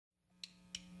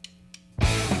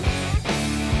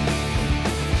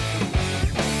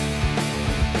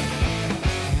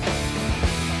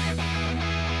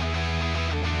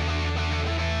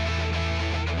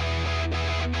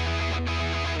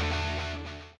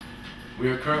We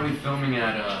are currently filming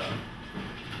at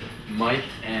Mike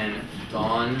and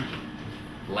Dawn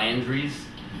Landry's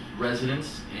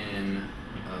residence in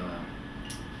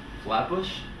Flatbush.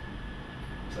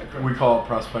 Is that correct? We call it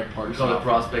Prospect Park South. We call it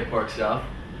Prospect Park South.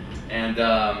 And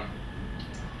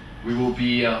we will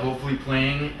be hopefully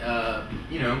playing,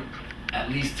 you know, at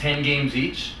least 10 games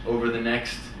each over the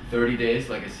next 30 days,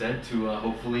 like I said, to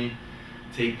hopefully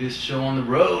take this show on the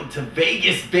road to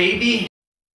Vegas, baby!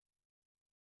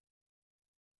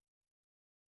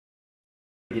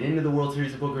 Get into the World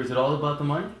Series of Poker, is it all about the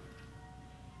money?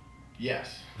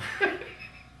 Yes.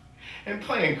 And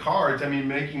playing cards, I mean,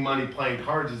 making money playing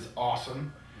cards is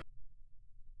awesome.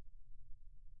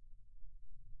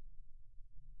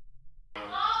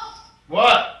 Oh,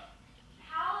 What?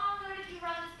 how long ago did you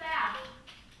run this bath?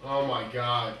 Oh my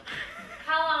god.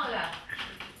 How long ago?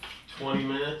 20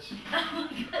 minutes? Oh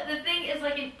my god, the thing is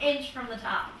like an inch from the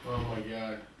top. Oh my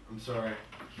god. I'm sorry.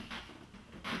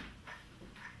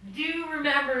 Do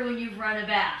remember when you've run a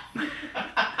bath to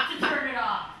turn it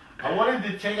off. I wanted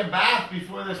to take a bath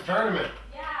before this tournament.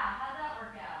 Yeah, how'd that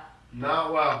work out?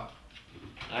 Not well.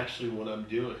 Actually, what I'm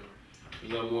doing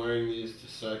is I'm wearing these to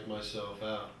psych myself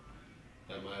out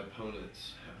that my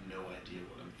opponents have no idea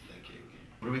what I'm thinking.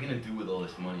 What are we gonna do with all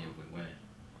this money if we win it?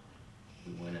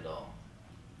 We win it all.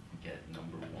 We get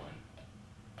number one.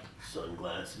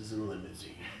 Sunglasses and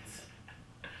limousines.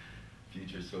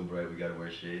 Future's so bright we gotta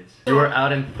wear shades. You were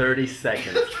out in 30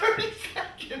 seconds. 30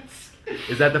 seconds.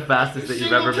 Is that the fastest that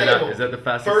you've ever been out? Is that the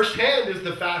fastest? First hand is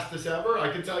the fastest ever,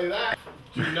 I can tell you that.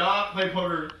 Do not play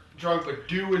poker drunk, but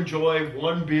do enjoy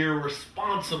one beer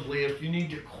responsibly if you need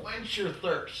to quench your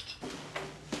thirst.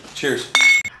 Cheers.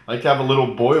 Like to have a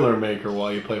little boiler maker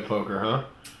while you play poker, huh?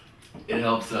 It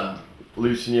helps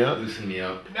Loosen you up. loosen me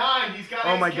up. 9, he's got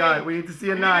Oh his my king. god, we need to see a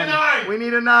We need 9. a 9. We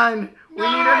need a 9. We need a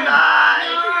 9.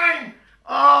 9.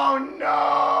 Oh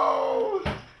no.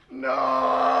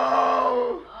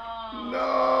 No.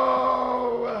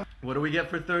 No. What do we get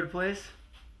for third place?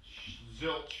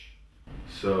 Zilch.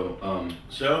 So,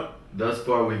 thus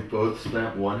far we've both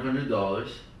spent $100.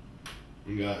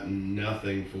 You got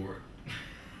nothing for it.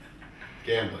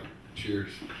 Gambling. Cheers.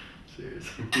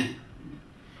 Seriously.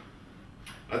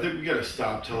 I think we gotta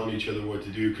stop telling each other what to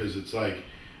do because it's like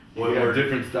We have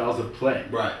different styles of play.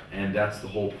 Right. And that's the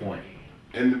whole point.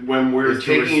 And when we're Is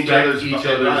to taking each respect other's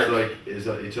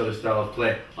advice. each other's style of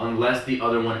play, unless the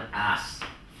other one asks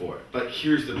for it. But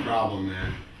here's the problem,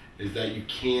 man, is that you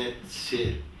can't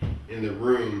sit in the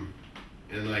room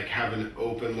and like have an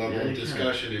open level Yeah, you of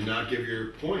discussion and not give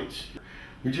your points.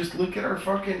 We just look at our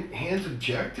fucking hands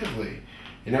objectively.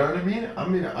 You know what I mean? I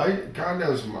mean, God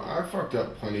knows, I fucked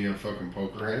up plenty of fucking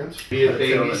poker hands. Be a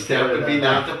baby step would be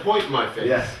not to point in my face.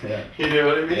 Yes, yeah. You know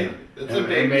what I mean? Yeah. That's And a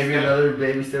baby maybe step. another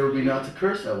baby step would be not to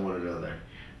curse at one another.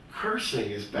 Cursing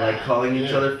is bad. Like calling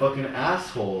each Yeah. other fucking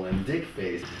asshole and dick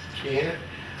face. Can't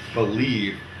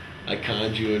believe I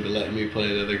conned you into letting me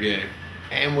play another game.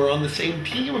 And we're on the same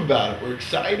team about it. We're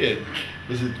excited.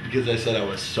 Was it because I said I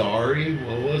was sorry?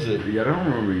 What was it? Yeah, I don't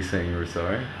remember you saying you were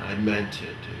sorry. I meant it,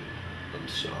 dude. I'm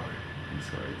sorry. I'm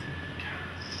sorry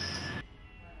too.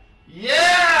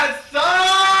 Yeah,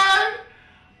 son!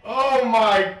 Oh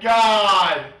my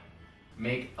god!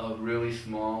 Make a really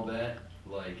small bet,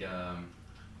 like a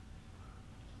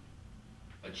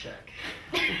check.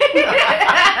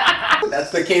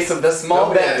 That's the case of the small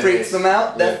Nobody bet has freaks this. them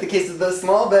out. That's Yeah. the case of the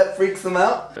small bet freaks them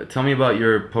out. Tell me about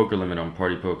your poker limit on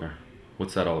Party Poker.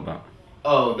 What's that all about?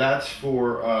 Oh, that's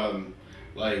for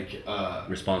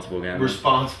Responsible gambling.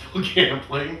 responsible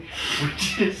gambling,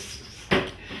 which is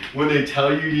when they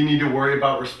tell you need to worry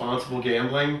about responsible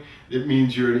gambling, it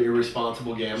means you're an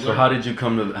irresponsible gambler. So how did you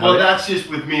come to? Well, that's just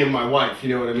with me and my wife, you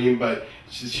know what I mean? But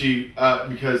she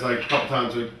because like a couple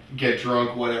times we get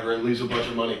drunk, whatever, and lose a bunch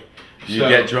of money. you So,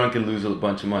 get drunk and lose a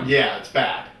bunch of money. Yeah, it's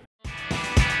bad.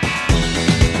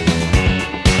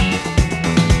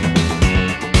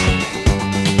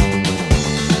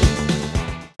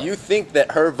 You think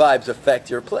that her vibes affect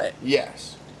your play?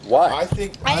 Yes. Why? I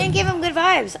think. I didn't give him good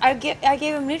vibes. I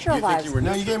gave him neutral vibes.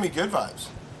 No, you gave me good vibes.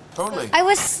 Totally. I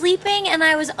was sleeping and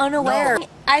I was unaware.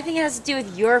 I think it has to do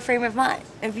with your frame of mind.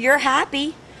 If you're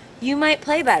happy, you might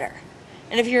play better.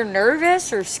 And if you're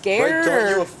nervous or But scared, don't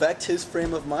you or affect his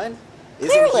frame of mind? Isn't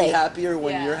Clearly. he happier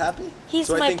when Yeah. you're happy? He's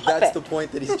so I my think that's puppet. the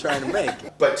point that he's trying to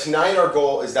make. But tonight our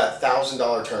goal is that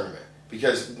 $1,000 tournament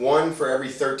because one for every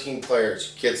 13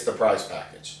 players gets the prize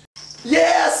package.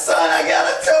 Yeah, son, I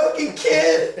got a token,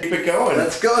 kid. Keep it going.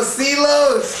 Let's go,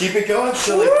 CeeLos. Keep it going,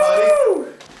 silly buddy.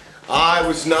 I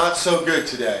was not so good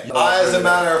today. As a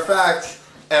matter of fact,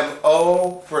 am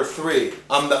 0 for 3.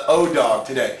 I'm the O dog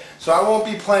today. So I won't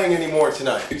be playing anymore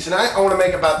tonight. Tonight I want to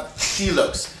make about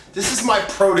Silos. This is my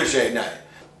protege night.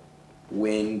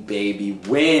 Win, baby,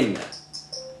 win.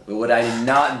 But what I did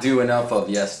not do enough of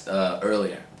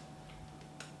earlier.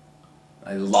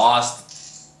 I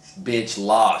lost, bitch,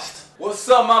 lost. What's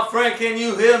up, my friend? Can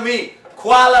you hear me?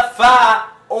 Qualify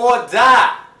or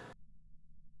die.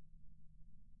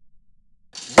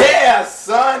 Yeah,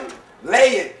 son. Lay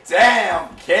it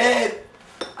down, kid.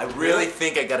 I really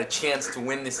think I got a chance to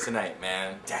win this tonight,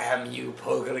 man. Damn you,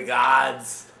 poker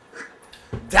gods.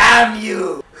 Damn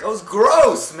you. That was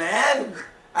gross, man.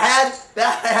 I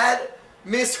had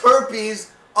Miss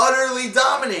Herpes utterly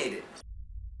dominated.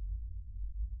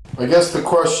 I guess the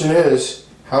question is,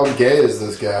 how gay is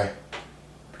this guy?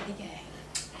 Pretty gay.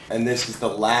 And this is the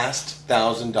last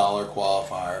 $1,000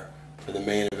 qualifier for the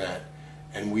main event.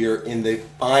 And we are in the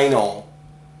final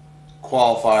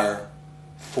qualifier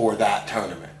for that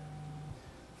tournament.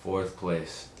 4th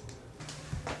place.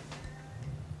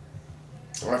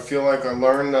 I feel like I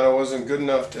learned that I wasn't good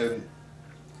enough to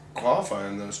qualify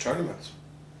in those tournaments.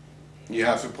 You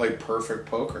have to play perfect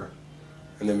poker.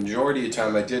 And the majority of the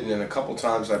time I didn't, and a couple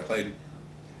times I played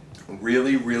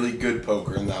really, really good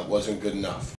poker and that wasn't good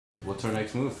enough. What's our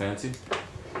next move, Fancy?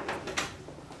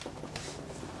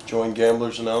 Join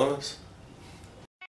Gamblers Anonymous?